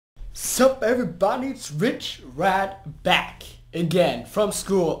Sup everybody, it's Richrad back again from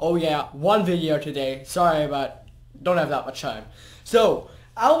school. Oh yeah, one video today. Sorry about don't have that much time. So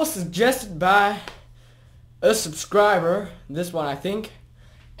I was suggested by a subscriber, this one I think,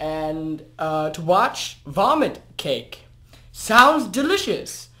 and to watch Vomit Cake. Sounds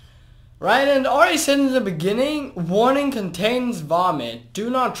delicious, right? And already said in the beginning, warning contains vomit. Do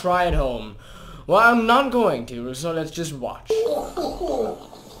not try at home. Well, I'm not going to, so let's just watch.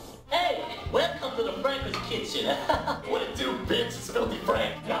 Hey, welcome to the Franklin kitchen. What it do, bitch? It's Filthy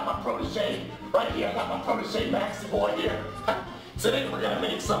Frank. Got my protege right here. I got my protege Maxi boy here. Today we're gonna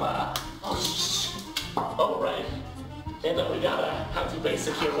make some all right. And then we got How To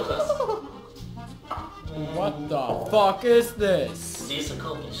Basic here with us. What the fuck is this? See, it's a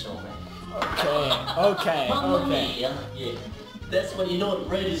cooking show, man. Okay. Yeah. That's when you know the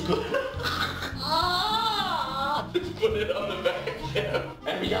bread is good. Just put it on the back. Yeah.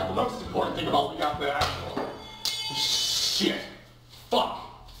 And we got the most important thing about we got the actual shit.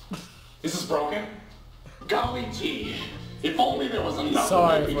 Fuck. Is this broken? Golly gee. If only there was another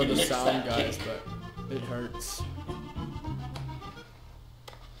Sorry way we for could the mix sound, that guys, cake. but it hurts.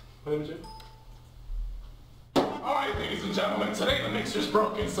 Alright, ladies and gentlemen, today the mixer's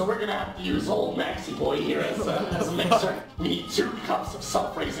broken, so we're gonna have to use old Maxi boy here as a mixer. We need 2 cups of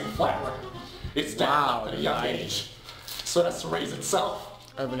self-raising flour. It's down at a young age, so it has to raise itself.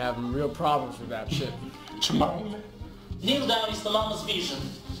 I've been having real problems with that shit. Chimone. Kneel down, it's the mama's vision.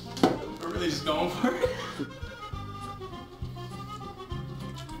 We're really just going for it.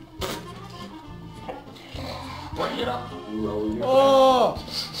 Bring it up. Roll your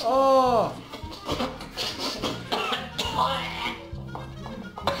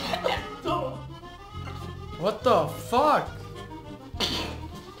What the fuck?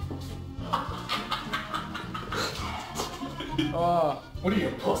 What are you,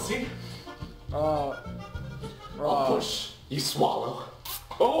 pussy? I'll push. You swallow.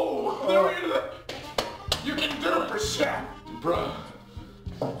 Oh, there it is. You can do it, chef. Bruh.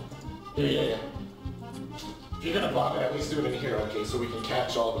 Yeah. If you're gonna vomit, at least do it in here, okay, so we can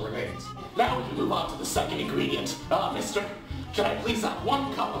catch all the remains. Now we can move on to the second ingredient. Mister, can I please have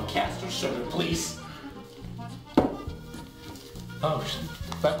 1 cup of castor sugar, please? Oh,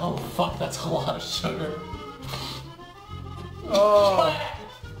 fuck, that's a lot of sugar.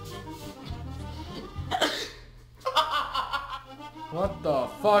 What the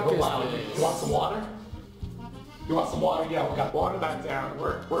fuck is this? You want some water? You want some water? Yeah, we got water back down.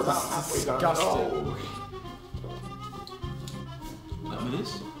 We're about halfway done. Disgusting. None of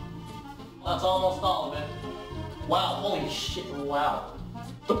this? That's almost all of it. Wow, holy shit, wow.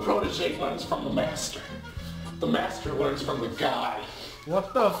 The protege learns from the master. The master learns from the guy.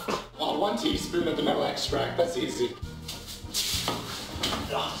 What the f- Well, 1 teaspoon of vanilla extract, that's easy.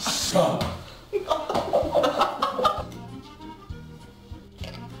 What is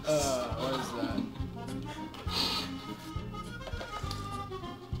that?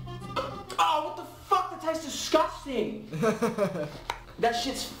 Oh, what the fuck? That tastes disgusting. That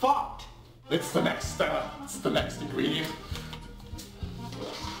shit's fucked. It's the next ingredient.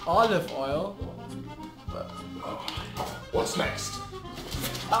 Olive oil? What's next?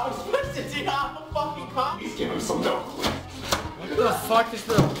 I was supposed to have a fucking coffee. He's giving him some milk. What the fuck is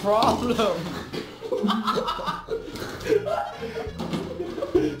the problem?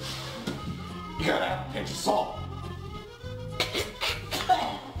 You gotta have a pinch of salt.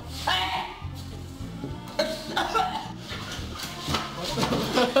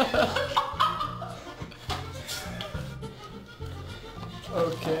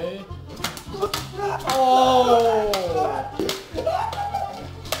 Okay.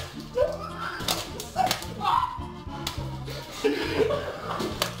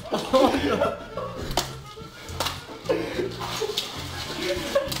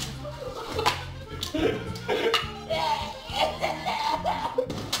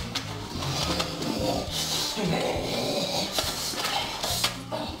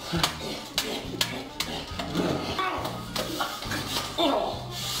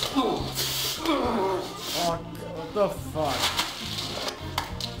 What the fuck?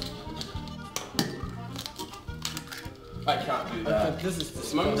 I can't do that. This is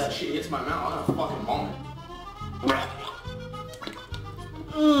The moment that shit hits my mouth, I'm gonna fucking vomit.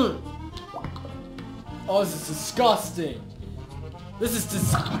 Oh, this is disgusting. This is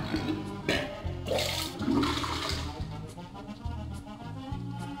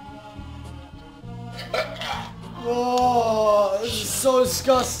Oh, this is so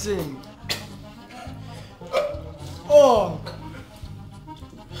disgusting. Oh.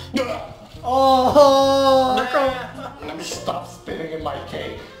 Oh! Let me stop spitting in my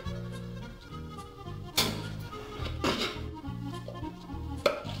cake.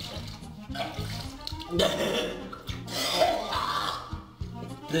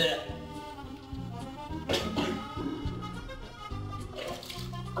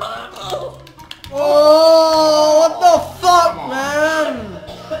 Oh, what the fuck, man?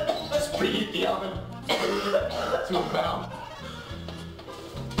 Just preheat the oven to about.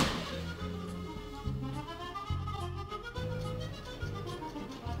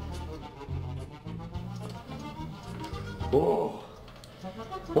 Whoa.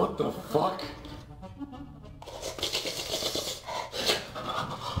 What the fuck?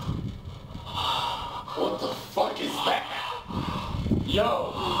 What the fuck is that?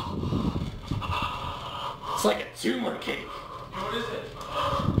 Yo. It's like a tumor cake. What is it?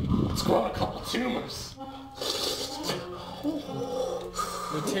 It's growing a couple tumors.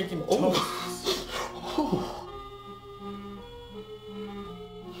 They're taking toast.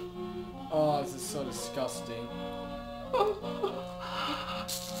 Oh, this is so disgusting.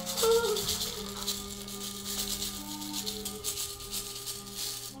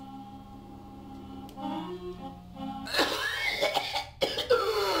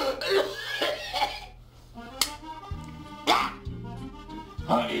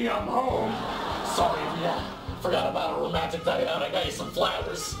 Honey, I'm home. Sorry, yeah. Forgot about a romantic night out. I got you some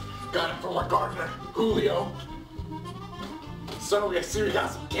flowers. Got it from our gardener, Julio. So, I see we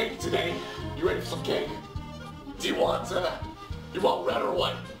got some cake today. You ready for some cake? Do you want red or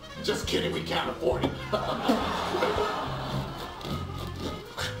white? Just kidding, we can't afford it.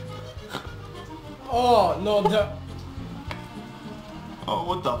 Oh, no, the... Oh,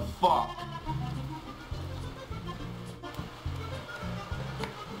 what the fuck?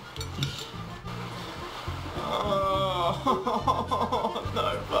 Oh,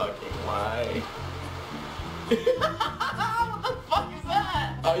 no fucking way. What the fuck is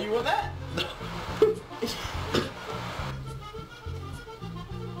that? Oh, you want that?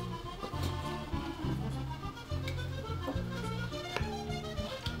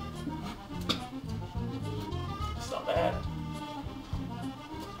 It's not bad.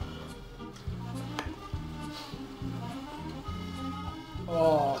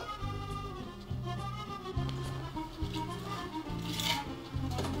 Oh.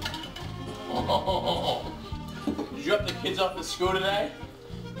 Did you drop the kids off at school today?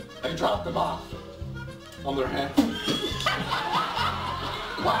 I dropped them off on their head.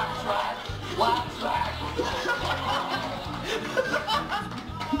 Laugh track! Laugh track!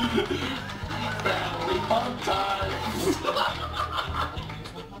 Family fun times!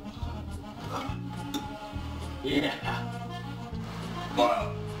 Yeah.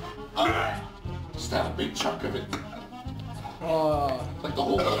 Well, just have a big chunk of it. Oh. Like the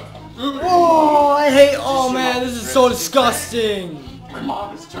whole... Oh, I hate... Oh, man, this is so disgusting. My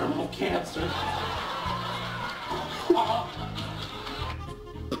mom has terminal cancer.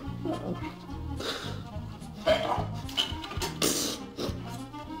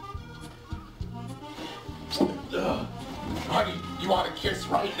 Honey, you want a kiss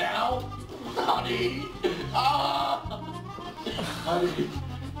right now? Honey! Honey!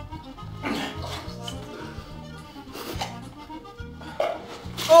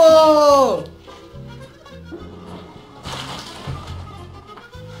 Oh!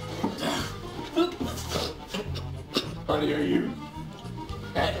 Honey, are you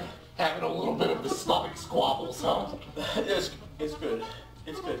having a little bit of the stomach squabbles, huh? It's good.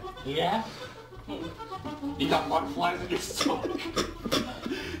 It's good. Yeah? You got butterflies in your stomach?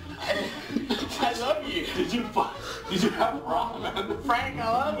 I love you. Did you have ramen? Frank, I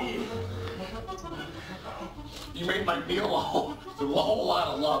love you. You made my meal a whole lot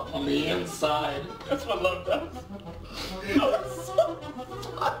of love on the inside. That's what love does. Oh, it's so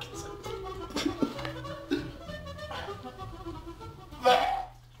fucked.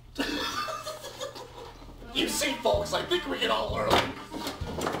 You see, folks, I think we can all learn.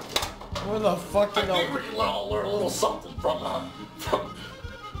 Where the fuck I did think we can all learn a little something from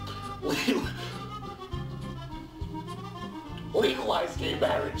legalized gay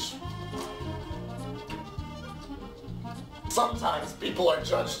marriage. Sometimes people are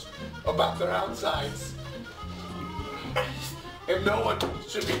judged about their outsides. And no one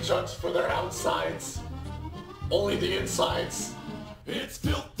should be judged for their outsides. Only the insides. It's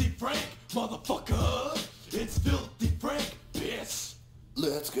Filthy Frank, motherfucker. It's Filthy Frank, bitch.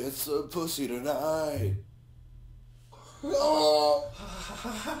 Let's get some pussy tonight.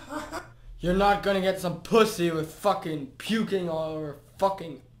 You're not gonna get some pussy with fucking puking all over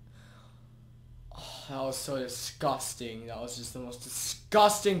fucking... Oh, that was so disgusting. That was just the most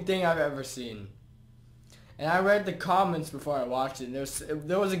disgusting thing I've ever seen. And I read the comments before I watched it. And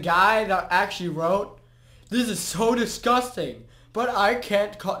there was a guy that actually wrote, "This is so disgusting, but I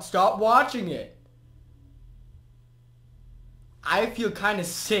can't stop watching it." I feel kind of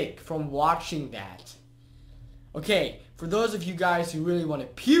sick from watching that. Okay, for those of you guys who really want to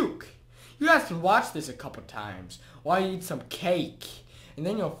puke, you guys can watch this a couple times while you eat some cake. And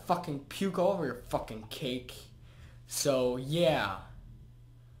then you'll fucking puke over your fucking cake. So, yeah.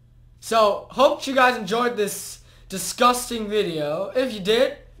 So, hope you guys enjoyed this disgusting video. If you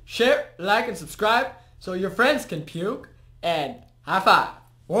did, share, like, and subscribe so your friends can puke. And high five.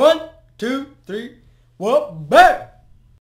 1, 2, 3. Whoop, bang!